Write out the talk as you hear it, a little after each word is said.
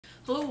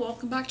Hello,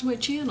 welcome back to my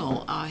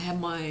channel. I have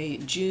my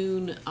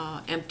June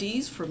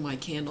empties for my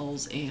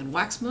candles and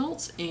wax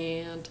melts,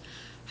 and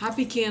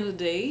happy Canada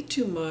Day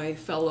to my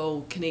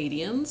fellow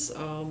Canadians.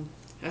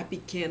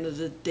 Happy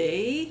Canada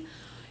Day.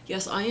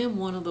 Yes, I am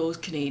one of those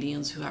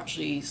Canadians who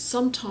actually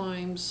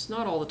sometimes,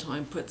 not all the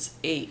time, puts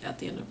 "a" at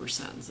the end of her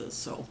sentences.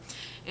 So,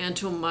 and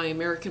to my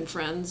American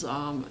friends,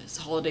 it's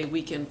a holiday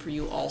weekend for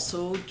you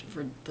also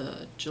for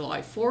the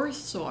July 4th.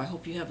 So I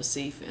hope you have a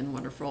safe and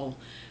wonderful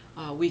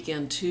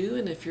weekend too.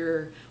 And if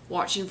you're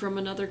watching from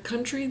another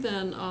country,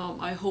 then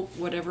I hope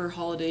whatever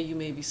holiday you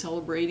may be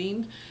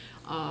celebrating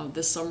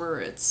this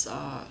summer, it's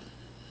a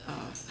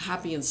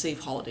happy and safe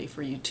holiday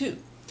for you too.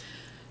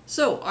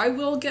 So I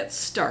will get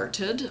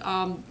started.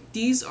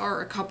 These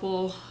are a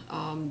couple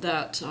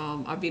that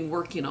I've been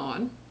working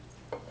on.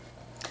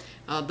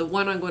 The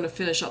one I'm going to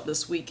finish up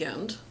this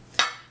weekend.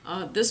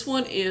 This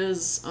one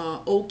is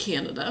Oh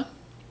Canada,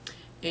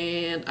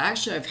 and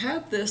actually I've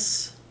had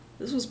this.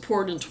 This was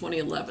poured in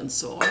 2011,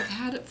 so I've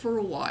had it for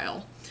a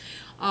while.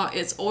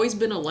 It's always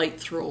been a light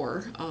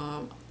thrower.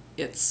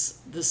 It's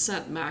the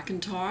scent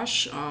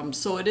Macintosh,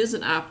 so it is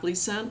an aptly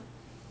scent,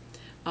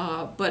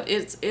 but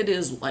it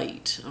is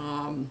light.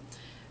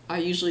 I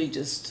usually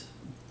just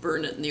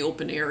burn it in the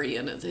open area,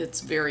 and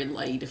it's very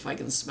light if I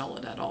can smell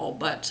it at all.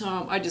 But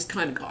I just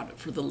kind of got it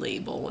for the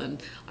label,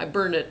 and I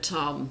burn it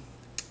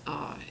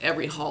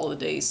every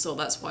holiday, so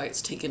that's why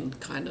it's taken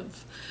kind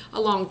of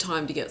a long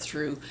time to get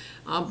through.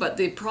 But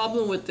the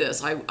problem with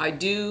this, I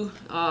do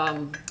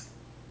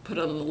put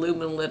an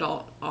aluminum lid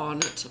on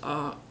it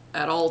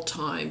at all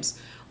times.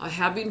 I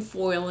have been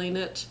foiling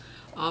it,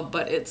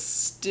 but it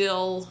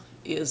still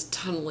is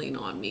tunneling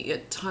on me.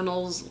 It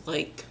tunnels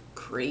like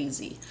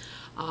crazy.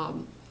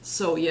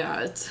 So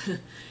yeah,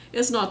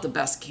 it's not the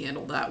best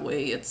candle that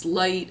way. It's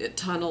light, it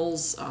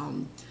tunnels,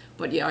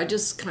 but yeah, I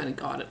just kind of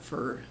got it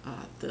for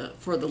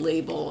the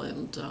label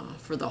and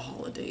for the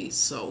holidays.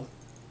 So,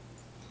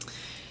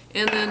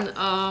 and then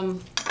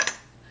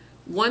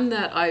one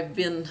that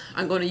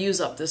I'm going to use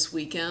up this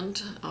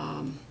weekend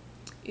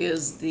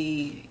is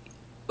the,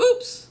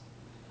 oops,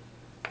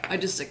 I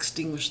just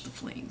extinguished the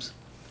flames.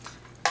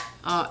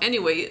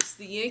 Anyway, it's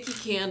the Yankee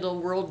Candle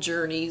World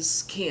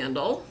Journeys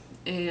candle,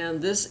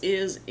 and this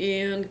is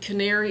in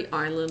Canary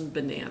Island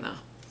Banana.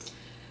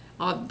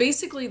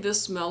 Basically,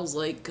 this smells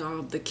like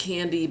the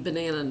candy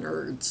Banana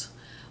Nerds.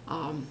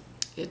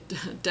 It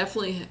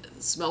definitely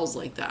smells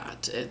like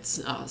that.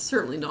 It's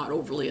certainly not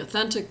overly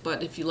authentic,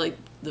 but if you like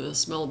the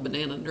smell of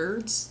Banana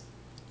Nerds,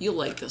 you'll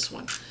like this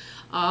one.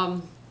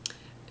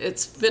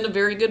 It's been a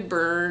very good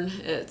burn.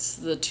 It's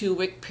the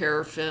 2-wick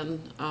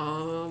paraffin.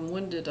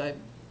 When did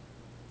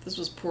this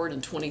was poured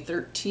in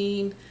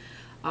 2013.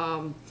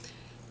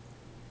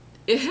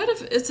 It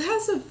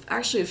has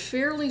actually a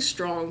fairly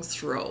strong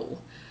throw.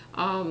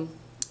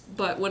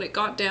 But when it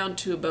got down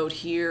to about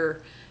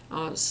here,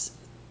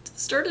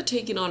 started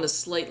taking on a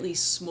slightly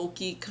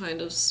smoky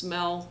kind of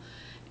smell,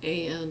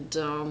 and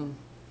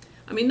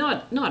I mean,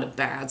 not a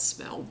bad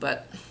smell,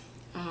 but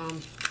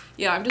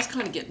yeah, I'm just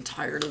kind of getting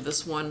tired of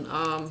this one.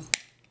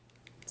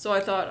 So I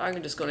thought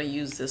I'm just going to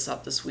use this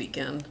up this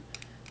weekend.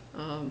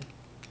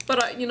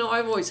 But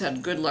I've always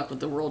had good luck with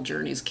the World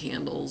Journeys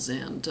candles,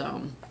 and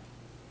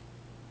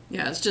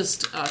yeah, it's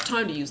just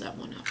time to use that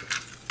one up.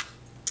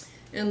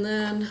 And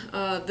then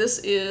this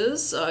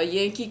is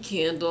Yankee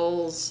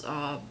Candles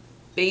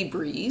Bay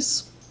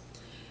Breeze.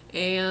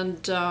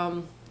 And,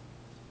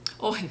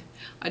 oh,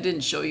 I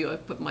didn't show you. I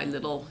put my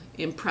little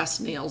impressed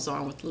nails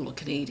on with the little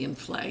Canadian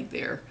flag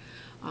there.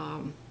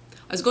 I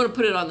was going to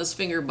put it on this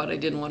finger, but I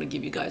didn't want to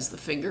give you guys the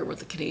finger with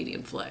the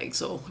Canadian flag,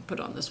 so I put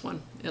it on this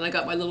one. And I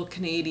got my little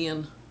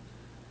Canadian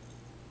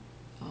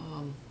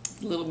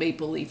little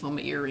maple leaf on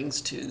my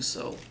earrings too.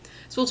 So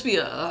it's supposed to be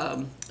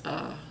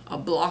a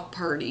block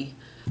party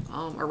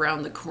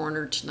around the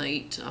corner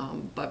tonight,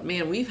 but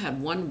man, we've had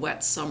one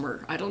wet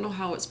summer. I don't know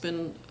how it's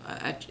been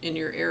in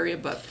your area,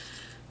 but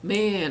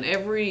man,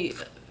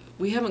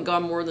 we haven't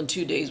gone more than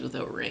 2 days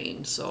without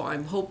rain, so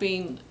I'm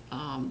hoping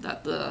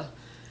that the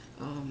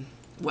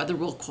weather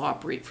will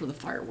cooperate for the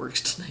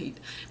fireworks tonight.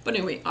 But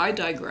anyway, I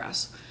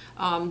digress.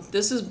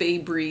 This is Bay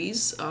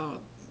Breeze,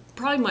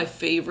 probably my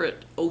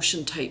favorite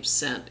ocean type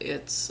scent.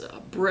 It's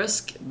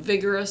brisk,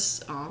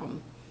 vigorous,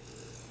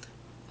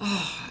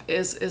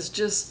 it's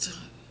just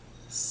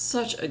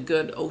such a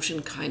good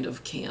ocean kind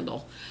of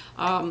candle.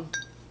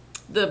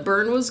 The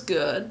burn was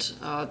good.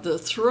 The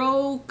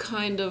throw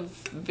kind of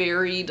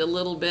varied a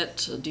little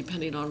bit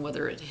depending on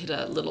whether it hit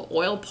a little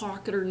oil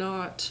pocket or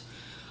not.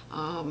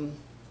 I'm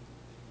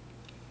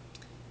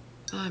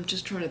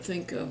just trying to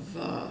think of,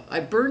 I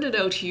burned it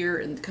out here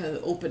in kind of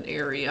the open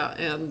area,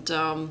 and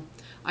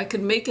I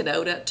could make it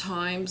out at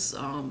times.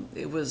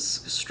 It was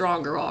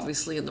stronger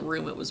obviously in the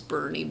room it was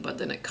burning, but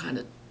then it kind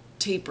of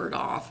tapered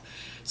off.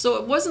 So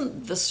it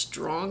wasn't the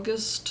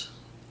strongest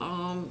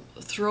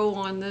throw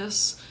on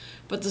this,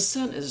 but the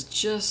scent is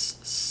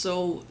just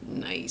so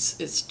nice.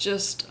 It's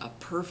just a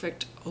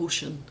perfect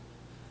ocean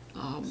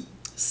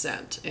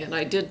scent, and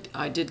I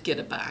did get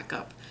a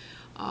backup.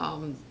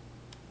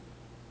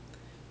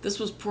 This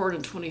was poured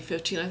in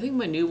 2015. I think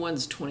my new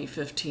one's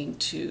 2015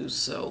 too,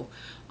 so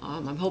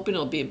I'm hoping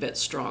it'll be a bit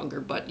stronger.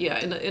 But yeah,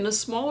 in a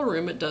smaller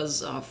room it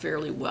does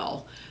fairly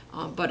well,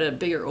 but in a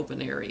bigger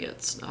open area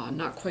it's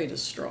not quite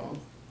as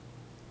strong.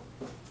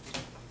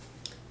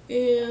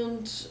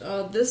 And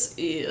this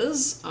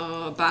is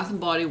Bath &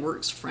 Body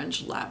Works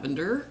French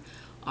Lavender.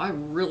 I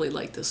really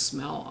like this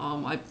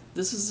smell.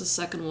 This is the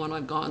second one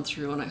I've gone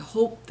through, and I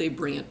hope they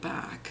bring it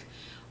back.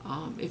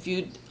 If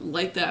you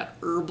like that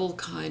herbal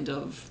kind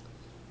of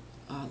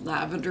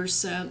lavender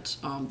scent,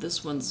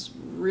 this one's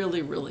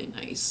really, really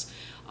nice.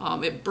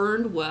 It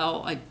burned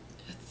well. I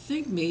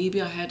think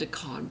maybe I had to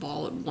cotton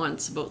ball it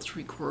once, about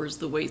 3/4 of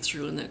the way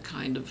through, and that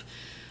kind of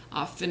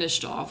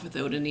finished off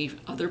without any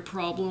other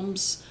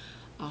problems.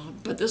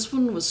 But this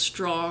one was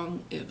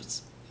strong.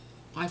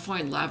 I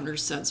find lavender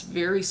scents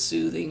very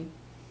soothing.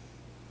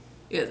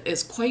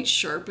 It's quite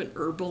sharp and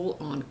herbal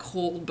on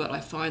cold, but I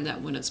find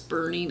that when it's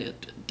burning,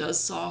 it does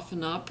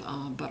soften up.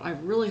 But I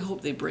really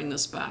hope they bring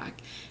this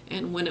back.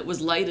 And when it was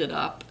lighted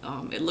up,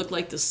 it looked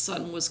like the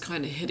sun was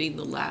kind of hitting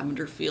the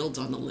lavender fields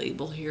on the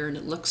label here, and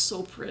it looks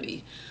so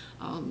pretty.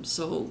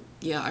 So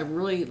yeah, I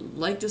really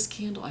like this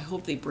candle. I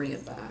hope they bring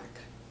it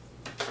back.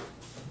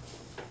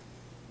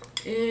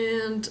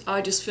 And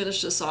I just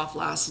finished this off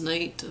last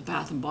night,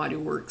 Bath & Body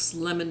Works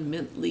Lemon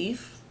Mint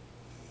Leaf.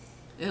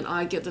 And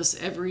I get this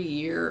every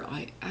year.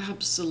 I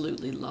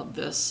absolutely love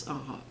this.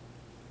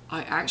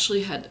 I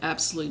actually had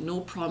absolutely no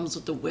problems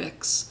with the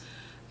wicks.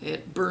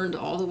 It burned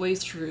all the way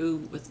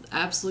through with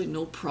absolutely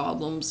no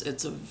problems.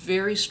 It's a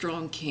very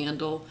strong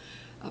candle,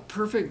 a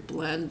perfect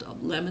blend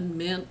of lemon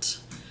mint.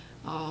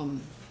 I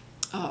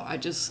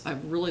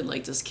really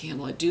like this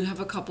candle. I do have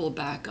a couple of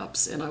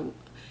backups, and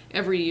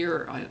every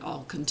year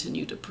I'll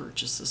continue to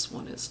purchase this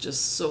one. It's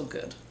just so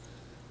good.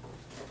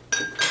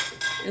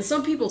 And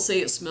some people say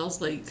it smells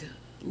like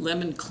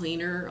lemon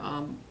cleaner,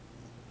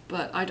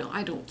 but I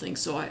don't think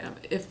so.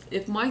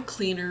 If my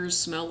cleaners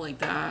smell like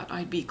that,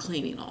 I'd be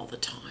cleaning all the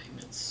time.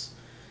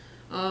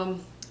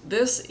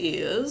 This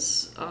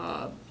is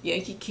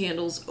Yankee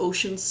Candles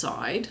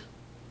Oceanside,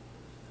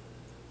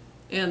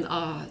 and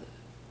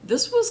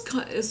this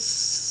is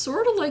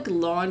sort of like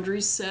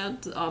laundry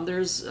scent.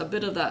 There's a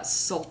bit of that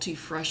salty,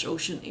 fresh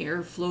ocean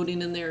air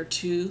floating in there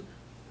too.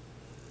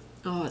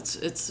 Oh,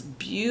 it's a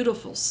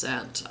beautiful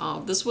scent.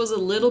 This was a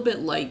little bit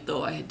light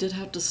though. I did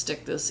have to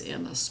stick this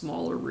in a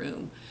smaller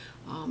room.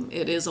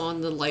 It is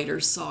on the lighter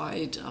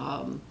side,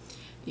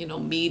 you know,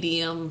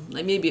 medium,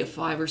 like maybe a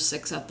 5 or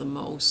 6 at the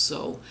most.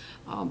 So,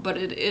 but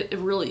it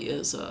really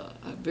is a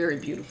very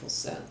beautiful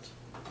scent.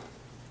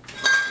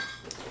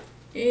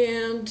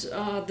 And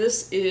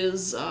this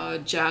is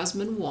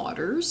Jasmine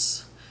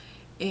Waters,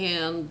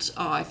 and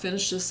I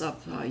finished this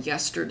up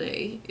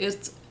yesterday.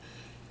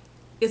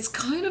 It's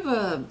kind of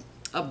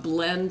a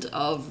blend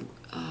of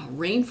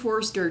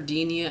rainforest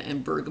gardenia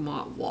and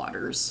bergamot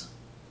waters.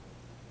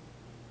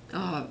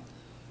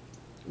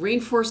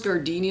 Rainforest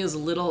gardenia is a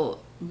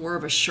little more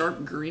of a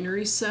sharp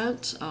greenery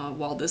scent,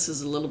 while this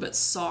is a little bit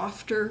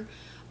softer.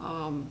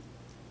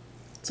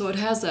 So it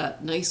has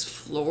that nice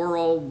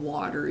floral,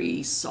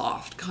 watery,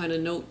 soft kind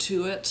of note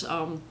to it.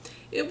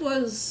 It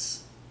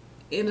was,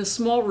 in a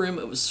small room,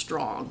 it was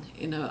strong.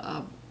 In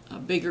a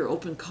bigger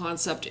open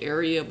concept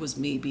area, it was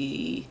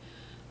maybe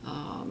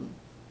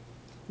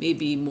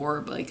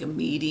more like a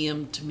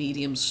medium to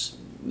medium,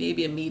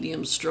 maybe a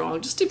medium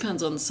strong, just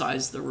depends on the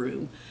size of the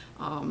room.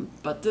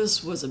 But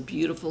this was a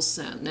beautiful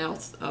scent. Now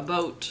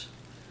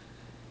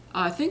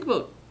I think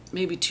about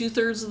maybe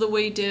 2/3 of the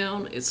way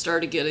down, it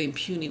started getting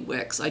puny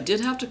wicks. I did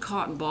have to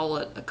cotton ball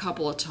it a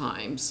couple of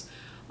times,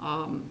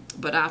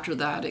 but after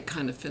that it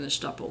kind of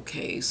finished up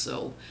okay.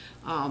 So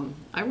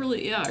I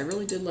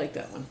really did like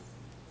that one.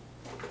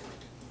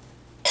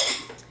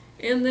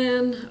 And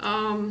then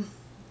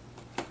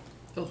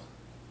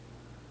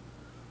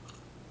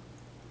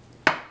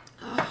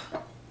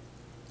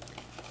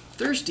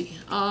thirsty.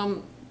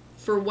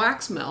 For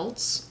wax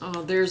melts,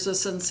 there's a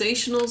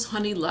Scentsationals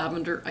Honey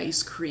Lavender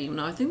Ice Cream.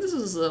 Now I think this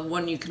is the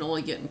one you can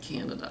only get in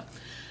Canada.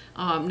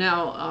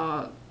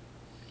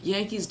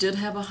 Yankees did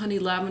have a honey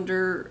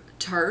lavender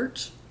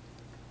tart,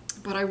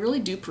 but I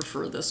really do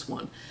prefer this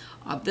one.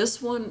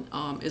 This one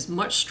is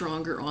much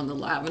stronger on the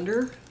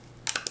lavender.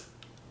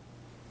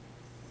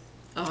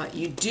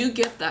 You do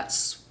get that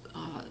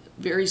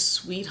very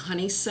sweet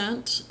honey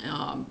scent.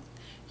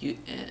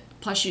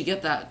 Plus you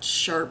get that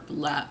sharp,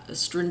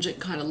 astringent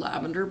kind of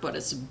lavender, but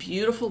it's a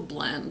beautiful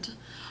blend.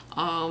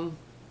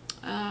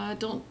 I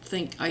don't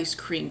think ice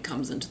cream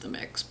comes into the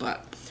mix,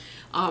 but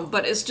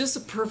it's just a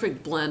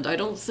perfect blend. I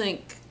don't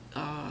think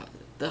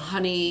the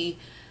honey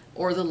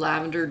or the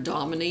lavender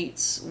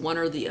dominates one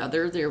or the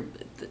other. They're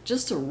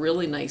just a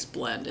really nice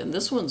blend, and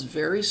this one's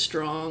very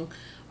strong,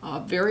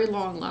 very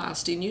long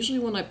lasting. Usually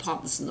when I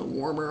pop this in the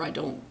warmer, I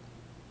don't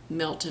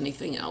melt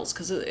anything else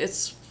because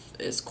it's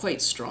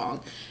quite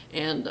strong,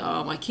 and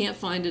I can't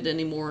find it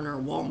anymore in our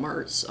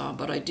Walmarts,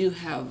 but I do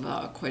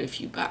have quite a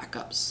few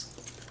backups.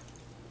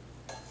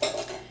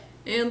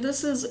 And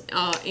this is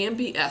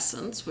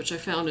Essence, which I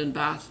found in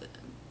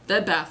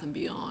Bed Bath &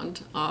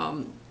 Beyond.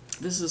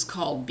 This is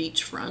called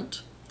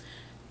Beachfront.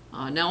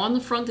 Now on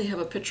the front they have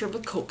a picture of a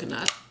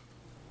coconut.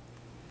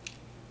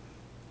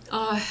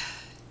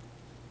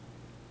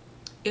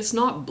 It's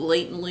not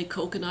blatantly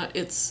coconut.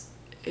 It's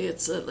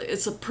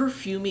a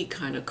perfumey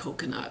kind of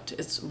coconut.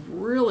 It's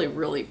really,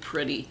 really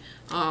pretty.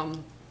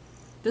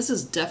 This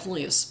is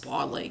definitely a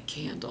spa-like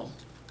candle.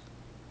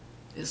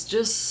 It's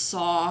just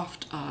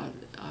soft, a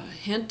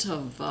hint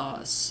of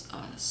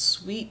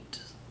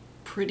sweet,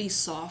 pretty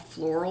soft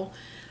floral.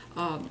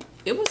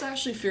 It was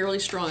actually fairly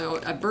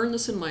strong. I burned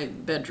this in my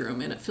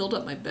bedroom and it filled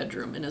up my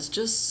bedroom, and it's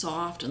just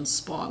soft and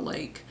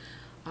spa-like.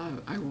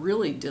 I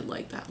really did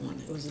like that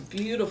one. It was a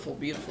beautiful,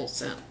 beautiful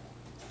scent.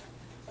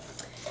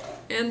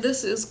 And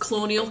this is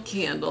Colonial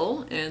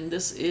candle, and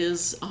this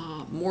is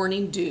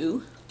Morning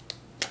Dew.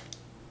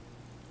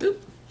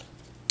 Oop.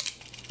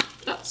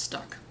 Oh,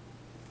 stuck.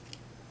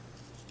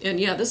 And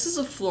yeah, this is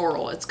a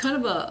floral. It's kind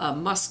of a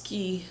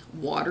musky,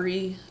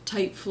 watery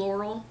type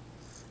floral.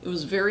 It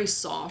was very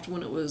soft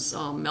when it was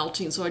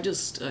melting, so I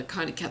just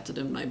kind of kept it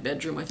in my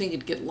bedroom. I think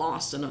it'd get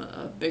lost in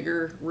a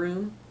bigger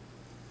room.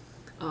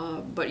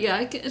 But yeah,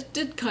 it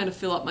did kind of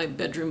fill up my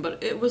bedroom,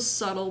 but it was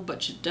subtle,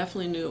 but you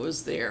definitely knew it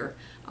was there.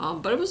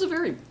 But it was a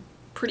very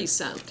pretty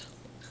scent.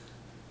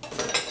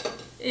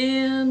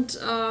 And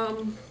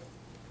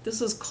this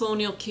is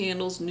Colonial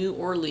Candles, New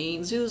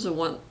Orleans. These are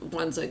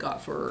ones I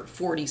got for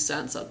 40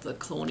 cents at the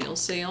Colonial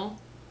sale.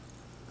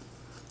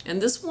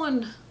 And this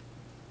one,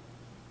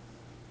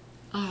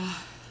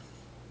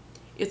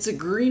 it's a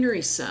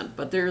greenery scent,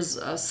 but there's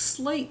a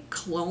slight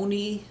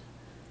clone-y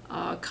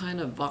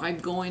kind of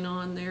vibe going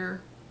on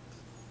there.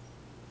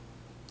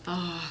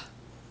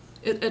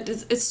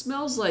 It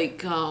smells like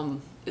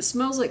kind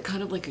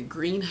of like a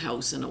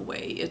greenhouse in a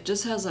way. It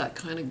just has that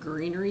kind of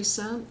greenery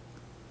scent.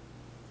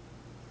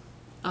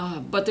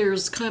 But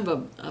there's kind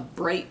of a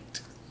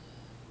bright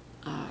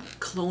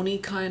clone-y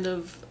kind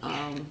of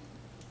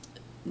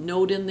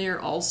note in there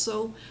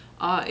also.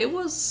 It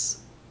was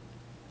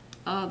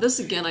this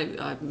again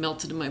I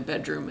melted in my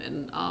bedroom,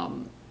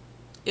 and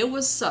it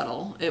was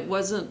subtle. It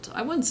wasn't,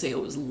 I wouldn't say it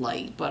was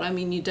light, but I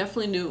mean you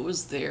definitely knew it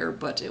was there,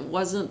 but it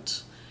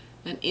wasn't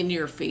an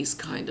in-your-face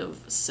kind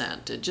of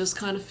scent. It just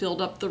kind of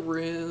filled up the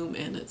room,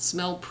 and it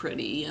smelled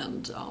pretty,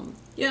 and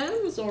yeah,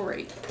 it was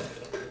alright.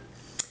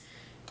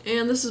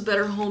 And this is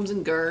Better Homes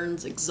and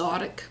Gardens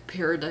Exotic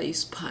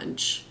Paradise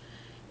Punch.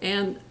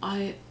 And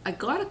I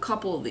got a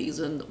couple of these,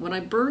 and when I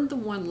burned the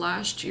one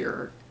last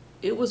year,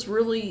 it was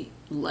really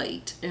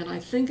light, and I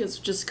think it's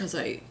just because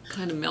I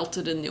kind of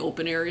melted in the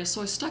open area,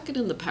 so I stuck it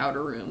in the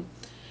powder room.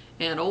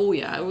 And oh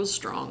yeah, it was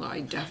strong.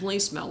 I definitely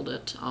smelled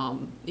it.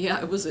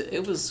 Yeah, it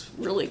was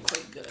really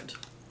quite good.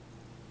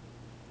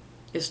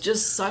 It's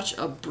just such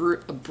a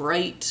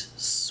bright,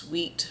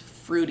 sweet,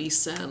 fruity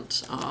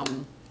scent.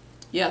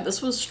 Yeah,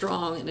 this was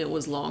strong and it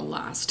was long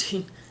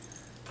lasting.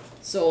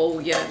 So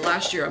yeah,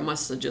 last year I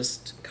must have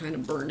just kind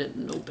of burned it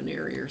in an open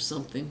area or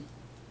something.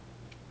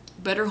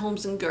 Better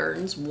Homes and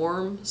Gardens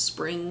Warm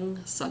Spring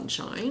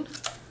Sunshine.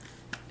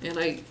 And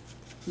I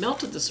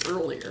melted this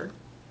earlier.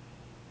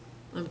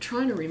 I'm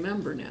trying to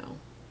remember now.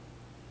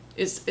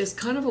 It's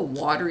kind of a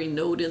watery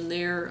note in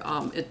there.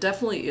 It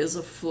definitely is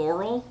a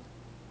floral.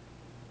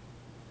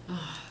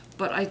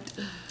 But I'm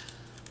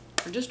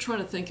just trying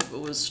to think if it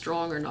was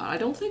strong or not. I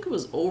don't think it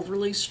was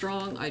overly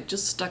strong. I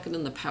just stuck it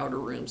in the powder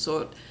room.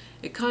 So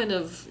it kind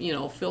of, you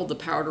know, filled the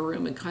powder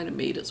room and kind of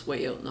made its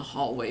way out in the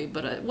hallway.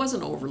 But it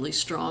wasn't overly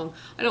strong.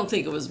 I don't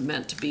think it was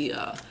meant to be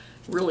a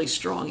really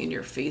strong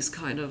in-your-face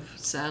kind of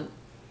scent.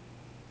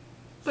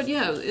 But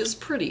yeah, it's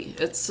pretty.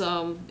 It's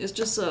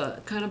just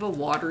a kind of a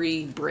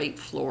watery, bright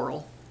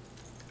floral.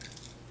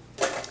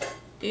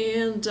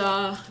 And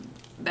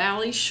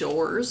Valley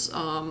Shores,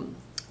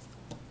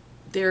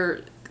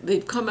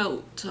 they've come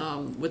out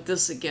with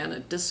this again.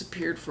 It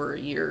disappeared for a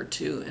year or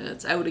two, and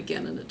it's out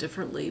again in a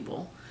different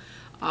label,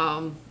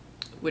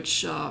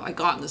 which I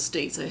got in the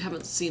States. I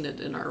haven't seen it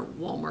in our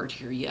Walmart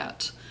here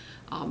yet,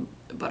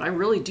 but I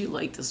really do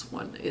like this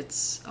one.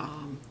 It's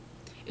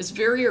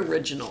very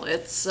original.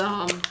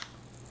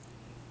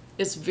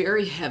 It's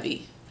very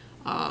heavy.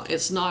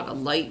 It's not a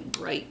light,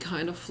 bright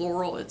kind of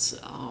floral. It's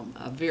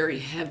a very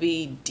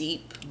heavy,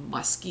 deep,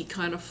 musky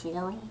kind of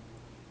floral.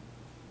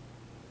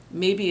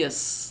 Maybe a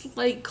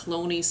slight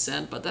clone-y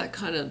scent, but that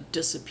kind of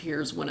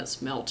disappears when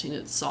it's melting.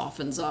 It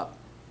softens up.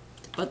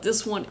 But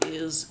this one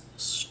is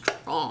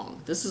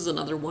strong. This is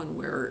another one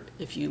where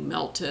if you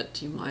melt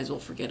it, you might as well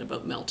forget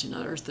about melting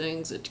other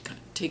things. It kind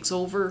of takes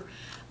over.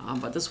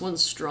 But this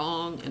one's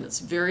strong, and it's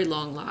very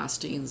long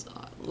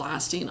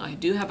lasting. I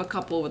do have a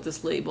couple with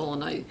this label,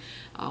 and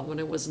when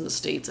I was in the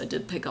States, I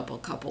did pick up a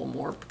couple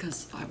more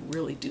because I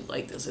really do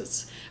like this.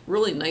 It's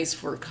really nice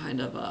for kind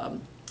of a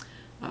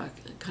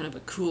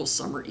cool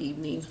summer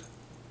evening.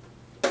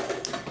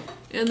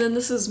 And then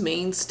this is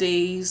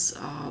Mainstays,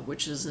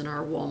 which is in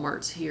our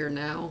Walmarts here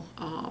now.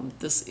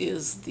 This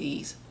is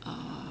the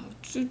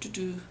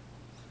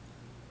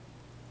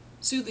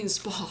Soothing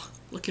Spa,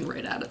 looking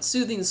right at it,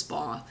 Soothing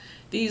Spa.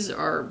 These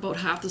are about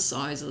half the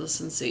size of the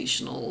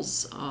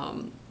Scentsationals,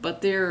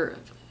 but they're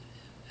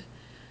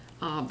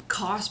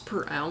cost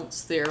per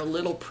ounce, they're a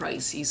little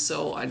pricey,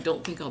 so I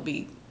don't think I'll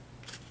be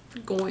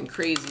going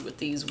crazy with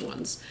these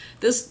ones.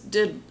 This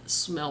did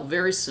smell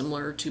very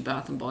similar to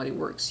Bath & Body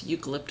Works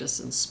Eucalyptus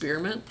and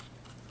Spearmint.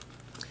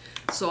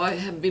 So I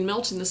have been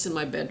melting this in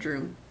my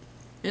bedroom,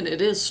 and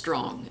it is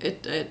strong.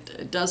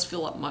 It does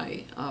fill up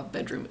my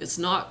bedroom. It's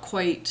not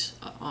quite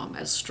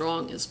as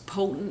strong, as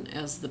potent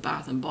as the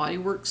Bath & Body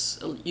Works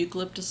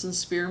Eucalyptus and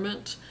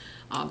Spearmint.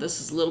 This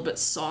is a little bit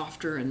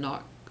softer and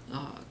not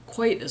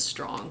quite as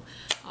strong,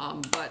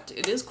 but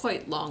it is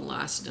quite long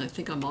lasting. I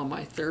think I'm on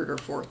my third or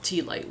fourth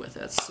tea light with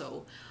it,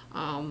 so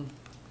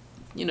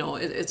you know,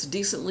 it's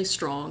decently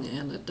strong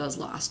and it does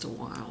last a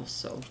while.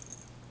 So,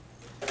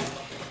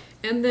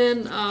 and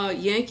then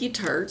Yankee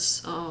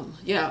tarts.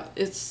 Yeah,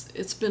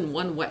 it's been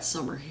one wet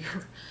summer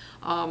here,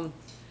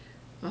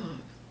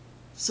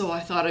 so I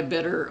thought I'd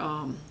better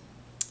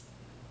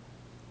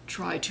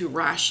try to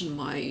ration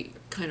my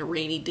kind of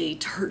rainy day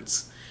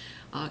tarts,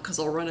 because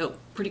I'll run out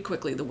pretty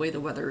quickly the way the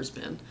weather has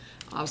been.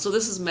 So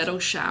this is Meadow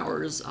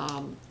Showers,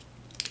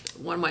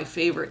 one of my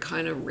favorite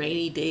kind of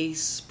rainy day,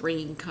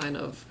 spring kind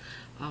of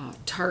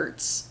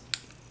tarts.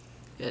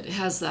 It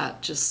has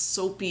that just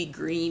soapy,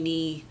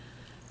 greeny,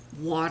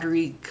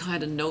 watery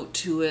kind of note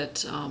to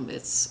it.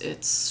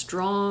 It's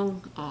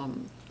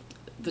strong.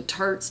 The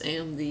tarts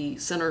and the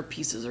center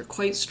pieces are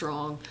quite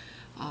strong.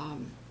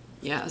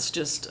 Yeah, it's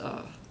just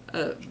a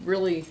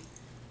really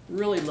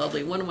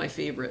lovely. One of my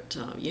favorite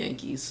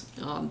Yankees.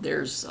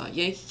 There's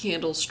Yankee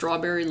Candle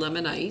Strawberry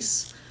Lemon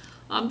Ice.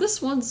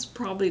 This one's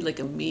probably like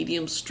a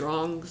medium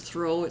strong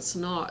throw. It's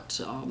not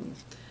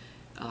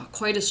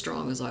quite as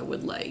strong as I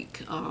would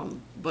like.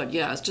 But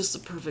yeah, it's just a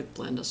perfect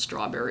blend of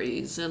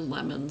strawberries and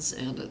lemons,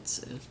 and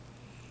it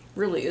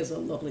really is a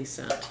lovely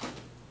scent.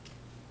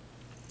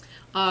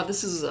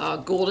 This is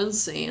Golden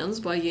Sands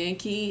by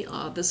Yankee.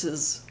 This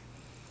is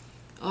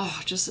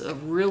just a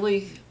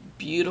really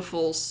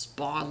beautiful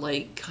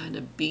spa-like kind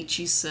of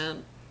beachy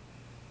scent.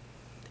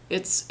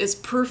 It's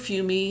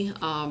perfumey,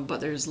 but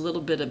there's a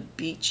little bit of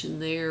beach in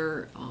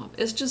there.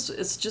 It's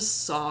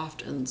just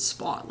soft and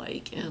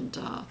spa-like, and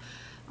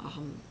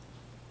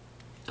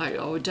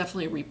I would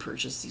definitely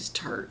repurchase these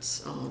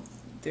tarts.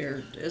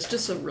 It's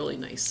just a really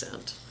nice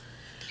scent.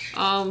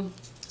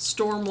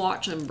 Storm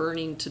Watch I'm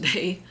burning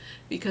today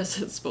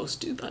because it's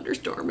supposed to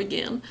thunderstorm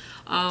again.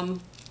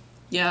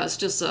 Yeah, it's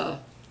just a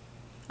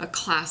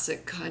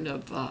classic kind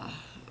of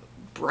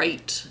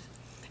bright.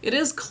 It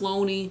is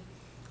clone-y.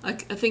 I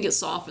think it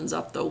softens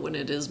up though when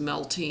it is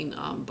melting,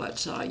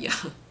 but yeah.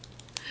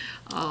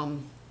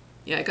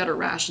 Yeah, I gotta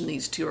ration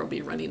these two or I'll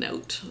be running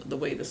out the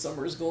way the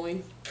summer's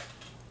going.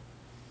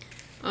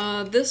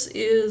 This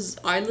is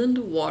Island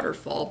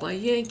Waterfall by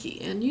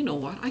Yankee, and you know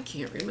what? I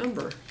can't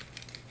remember.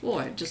 Boy,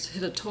 I just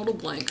hit a total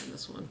blank on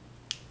this one.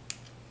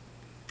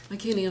 I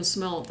can't even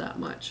smell it that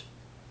much.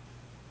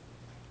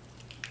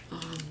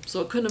 So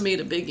it couldn't have made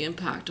a big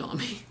impact on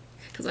me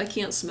because I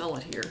can't smell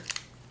it here.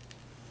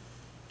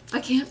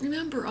 I can't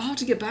remember. I'll have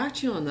to get back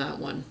to you on that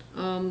one.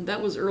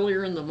 That was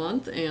earlier in the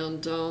month,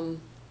 and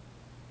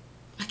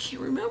I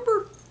can't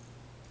remember.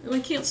 And I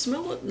can't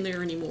smell it in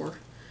there anymore.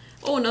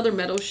 Oh, another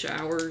Meadow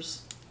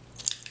Showers.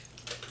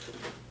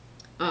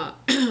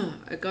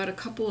 I got a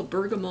couple of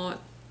bergamot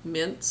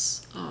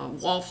mints,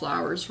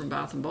 wallflowers from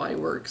Bath & Body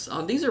Works.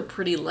 These are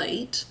pretty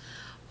light.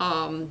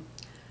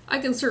 I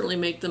can certainly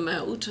make them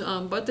out,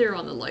 but they're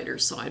on the lighter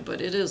side,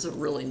 but it is a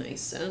really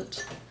nice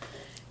scent.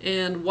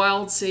 And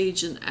Wild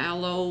Sage and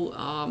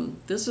Aloe,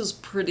 this is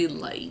pretty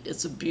light.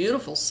 It's a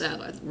beautiful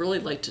scent. I'd really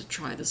like to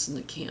try this in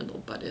the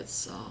candle, but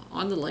it's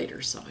on the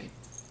lighter side.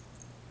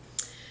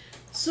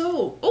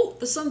 So, oh,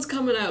 the sun's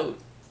coming out.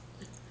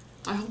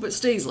 I hope it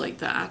stays like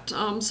that.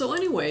 So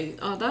anyway,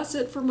 that's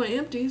it for my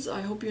empties.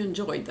 I hope you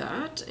enjoyed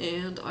that,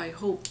 and I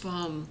hope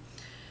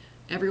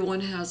everyone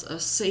has a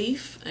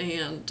safe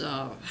and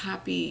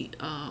happy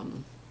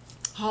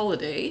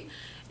holiday.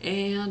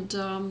 And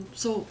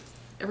so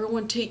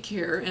everyone take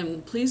care,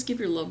 and please give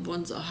your loved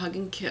ones a hug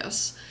and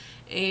kiss.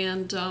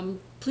 And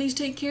please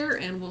take care,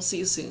 and we'll see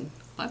you soon.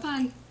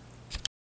 Bye-bye.